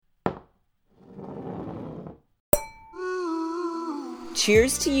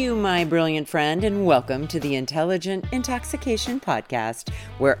Cheers to you, my brilliant friend, and welcome to the Intelligent Intoxication Podcast,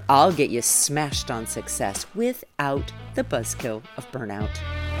 where I'll get you smashed on success without the buzzkill of burnout.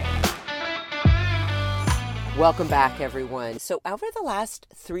 Welcome back, everyone. So over the last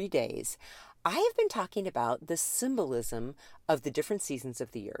 3 days, I have been talking about the symbolism of the different seasons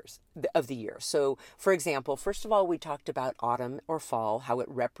of the year. So, for example, first of all, we talked about autumn or fall, how it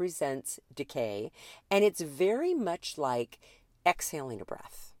represents decay, and it's very much like exhaling a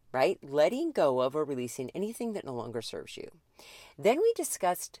breath, right? Letting go of or releasing anything that no longer serves you. Then we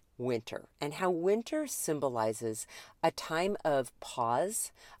discussed winter and how winter symbolizes a time of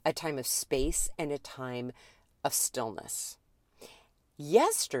pause, a time of space, and a time of stillness.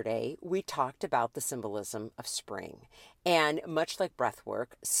 Yesterday, we talked about the symbolism of spring. And much like breath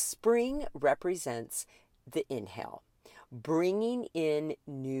work, spring represents the inhale, bringing in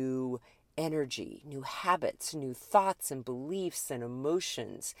new energy, new habits, new thoughts and beliefs and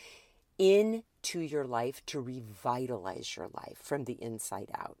emotions into your life to revitalize your life from the inside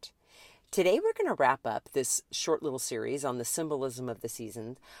out. Today, we're going to wrap up this short little series on the symbolism of the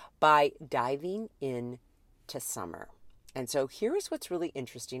seasons by diving into summer. And so here's what's really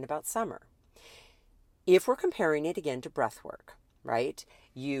interesting about summer. If we're comparing it again to breath work, right?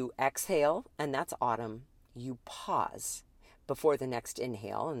 You exhale, and that's autumn. You pause before the next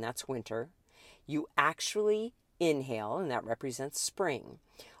inhale, and that's winter. You actually inhale, and that represents spring.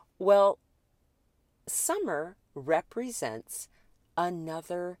 Well, summer represents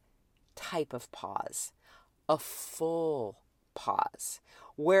another type of pause, a full pause,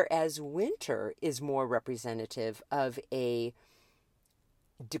 whereas winter is more representative of a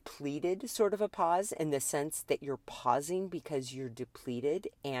depleted sort of a pause, in the sense that you're pausing because you're depleted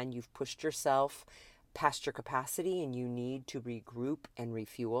and you've pushed yourself past your capacity and you need to regroup and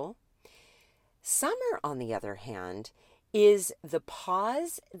refuel. Summer, on the other hand, is the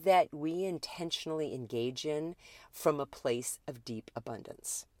pause that we intentionally engage in from a place of deep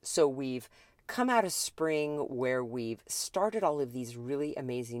abundance. So we've come out of spring where we've started all of these really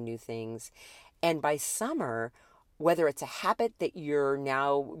amazing new things. And by summer, whether it's a habit that you're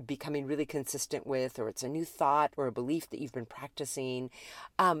now becoming really consistent with, or it's a new thought or a belief that you've been practicing,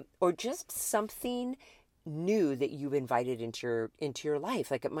 or just something new that you've invited into your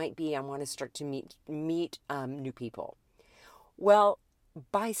life. Like it might be, I want to start to meet new people. Well,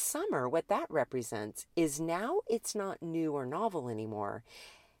 by summer, what that represents is now it's not new or novel anymore,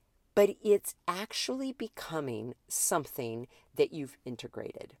 but it's actually becoming something that you've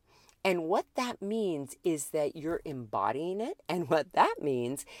integrated. And what that means is that you're embodying it. And what that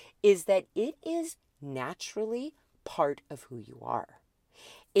means is that it is naturally part of who you are.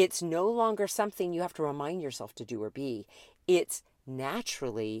 It's no longer something you have to remind yourself to do or be. It's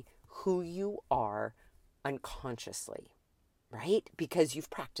naturally who you are unconsciously, right? Because you've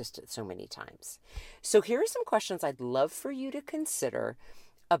practiced it so many times. So here are some questions I'd love for you to consider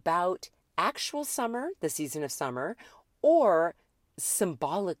about actual summer, the season of summer, or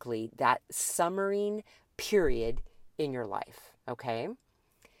symbolically that summering period in your life, okay?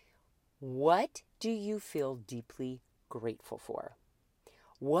 What do you feel deeply grateful for?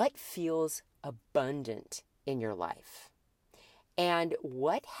 What feels abundant in your life? And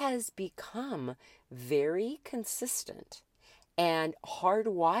what has become very consistent and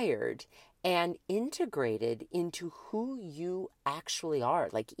hardwired and integrated into who you actually are,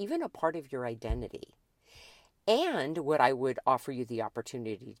 like even a part of your identity? And what I would offer you the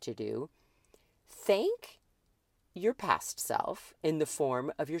opportunity to do, thank your past self in the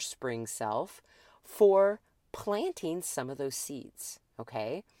form of your spring self for planting some of those seeds,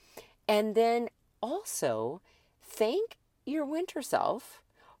 okay? And then also thank your winter self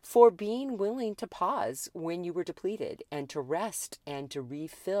for being willing to pause when you were depleted and to rest and to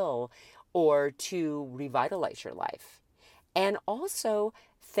refill or to revitalize your life. And also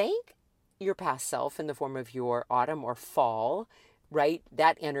thank your past self in the form of your autumn or fall, right?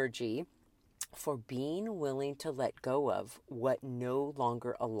 That energy for being willing to let go of what no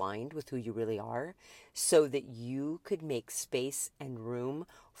longer aligned with who you really are, so that you could make space and room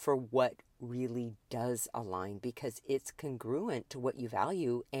for what really does align, because it's congruent to what you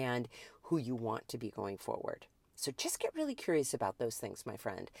value and who you want to be going forward. So just get really curious about those things, my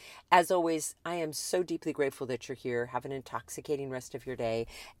friend. As always, I am so deeply grateful that you're here. Have an intoxicating rest of your day,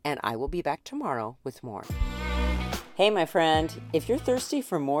 and I will be back tomorrow with more. Hey, my friend, if you're thirsty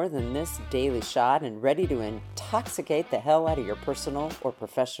for more than this daily shot and ready to intoxicate the hell out of your personal or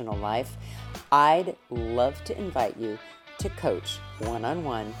professional life, I'd love to invite you to coach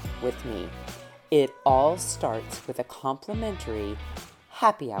one-on-one with me. It all starts with a complimentary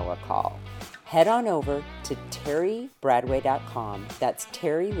happy hour call. head on over to terrybradway.com. That's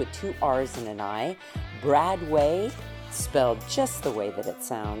Terry with 2 R's and an I. Bradway, spelled just the way that it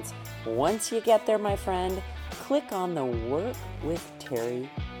sounds. Once you get there, my friend, click on the Work with Terry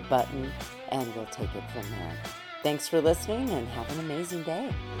button and we'll take it from there. Thanks for listening and have an amazing day.